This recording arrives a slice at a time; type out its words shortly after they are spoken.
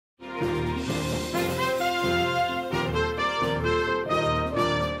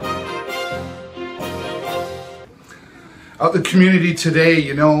Out in the community today,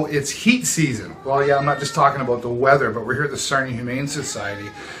 you know, it's heat season. Well, yeah, I'm not just talking about the weather, but we're here at the Sarnia Humane Society.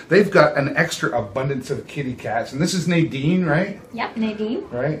 They've got an extra abundance of kitty cats, and this is Nadine, right? Yep, Nadine.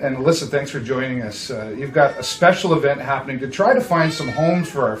 Right, and Alissa, thanks for joining us. You've got a special event happening to try to find some homes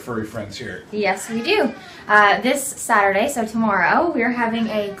for our furry friends here. Yes, we do. This Saturday, so tomorrow, we're having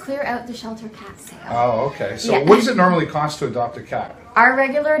a clear out the shelter cat sale. Oh, okay. So Yeah. what does it normally cost to adopt a cat? Our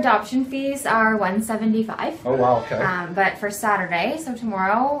regular adoption fees are $175. Oh, wow, okay. But for Saturday, so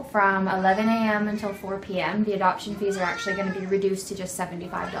tomorrow, from 11 a.m. until 4 p.m., the adoption fees are actually going to be reduced to just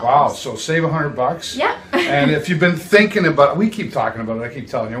 $75. Wow, so save $100. Yep. And if you've been thinking about it, we keep talking about it, I keep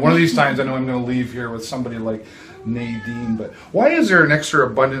telling you. One of these times I know I'm going to leave here with somebody like Nadine, but why is there an extra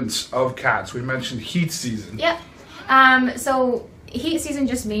abundance of cats? We mentioned heat season. Yep. So heat season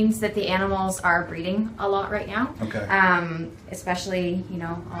just means that the animals are breeding a lot right now. Okay. Especially, you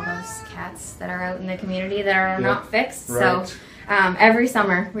know, all those cats that are out in the community that are not fixed. Right. So every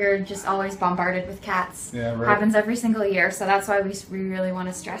summer we're just always bombarded with cats. Yeah, right. Happens every single year. So that's why we really want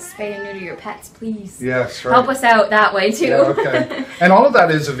to stress spay and neuter your pets, please. Yes, right. Help us out that way too. Yeah, okay. And all of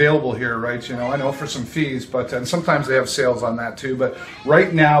that is available here, right? You know, I know for some fees, but and sometimes they have sales on that too. But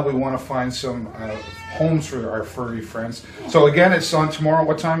right now we want to find some homes for our furry friends. Yeah. So again, it's on tomorrow.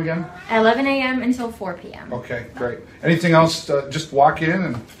 What time again? 11 a.m. until 4 p.m. Okay, great. Anything else? Just walk in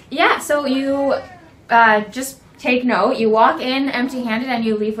and... Yeah, so you just take note. You walk in empty-handed and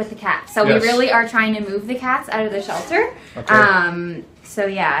you leave with the cat. So Yes. we really are trying to move the cats out of the shelter. Okay. So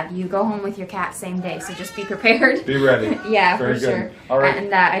yeah, you go home with your cat same day. So just be prepared. Be ready. Yeah, Very for good. sure. All right.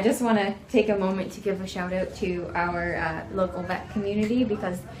 And I just want to take a moment to give a shout out to our local vet community,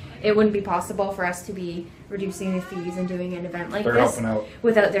 because it wouldn't be possible for us to be reducing the fees and doing an event like They're this helping out.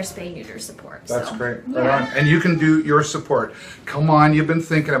 without their spay-neuter support. That's so, great. Yeah. Right on. And you can do your support. Come on, you've been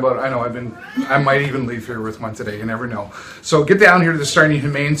thinking about it. I know I might even leave here with one today. You never know. So get down here to the Sarnia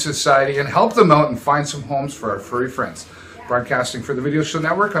Humane Society and help them out and find some homes for our furry friends. Broadcasting for the Video Show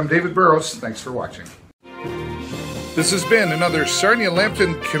Network, I'm David Burrows. Thanks for watching. This has been another Sarnia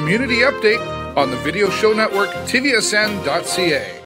Lambton Community Update on the Video Show Network, TVSN.ca.